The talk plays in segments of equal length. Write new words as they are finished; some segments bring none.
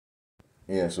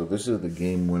Yeah, so this is the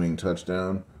game-winning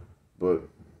touchdown, but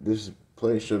this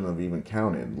play shouldn't have even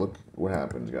counted. Look what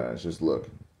happens, guys. Just look.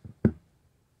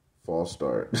 False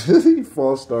start.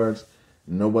 False starts.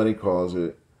 Nobody calls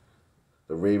it.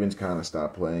 The Ravens kind of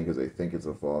stop playing because they think it's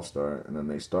a false start, and then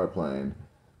they start playing.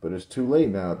 But it's too late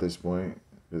now at this point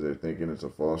because they're thinking it's a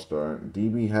false start.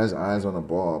 DB has eyes on the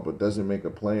ball, but doesn't make a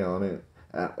play on it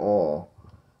at all.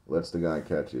 Lets the guy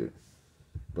catch it.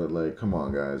 But, like, come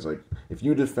on, guys. Like, if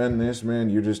you defend this, man,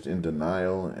 you're just in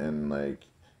denial, and, like,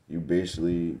 you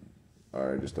basically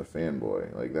are just a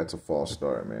fanboy. Like, that's a false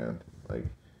start, man. Like,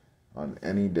 on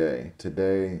any day,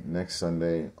 today, next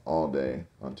Sunday, all day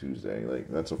on Tuesday.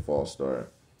 Like, that's a false start.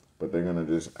 But they're going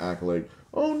to just act like,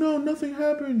 oh, no, nothing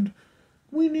happened.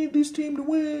 We need this team to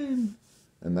win.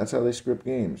 And that's how they script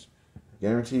games.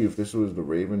 Guarantee you, if this was the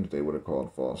Ravens, they would have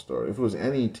called false start. If it was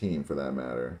any team, for that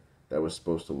matter, that was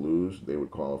supposed to lose, they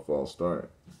would call a false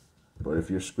start. But if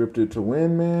you're scripted to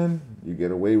win, man, you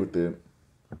get away with it.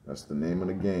 That's the name of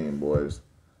the game, boys.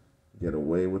 Get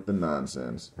away with the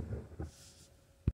nonsense.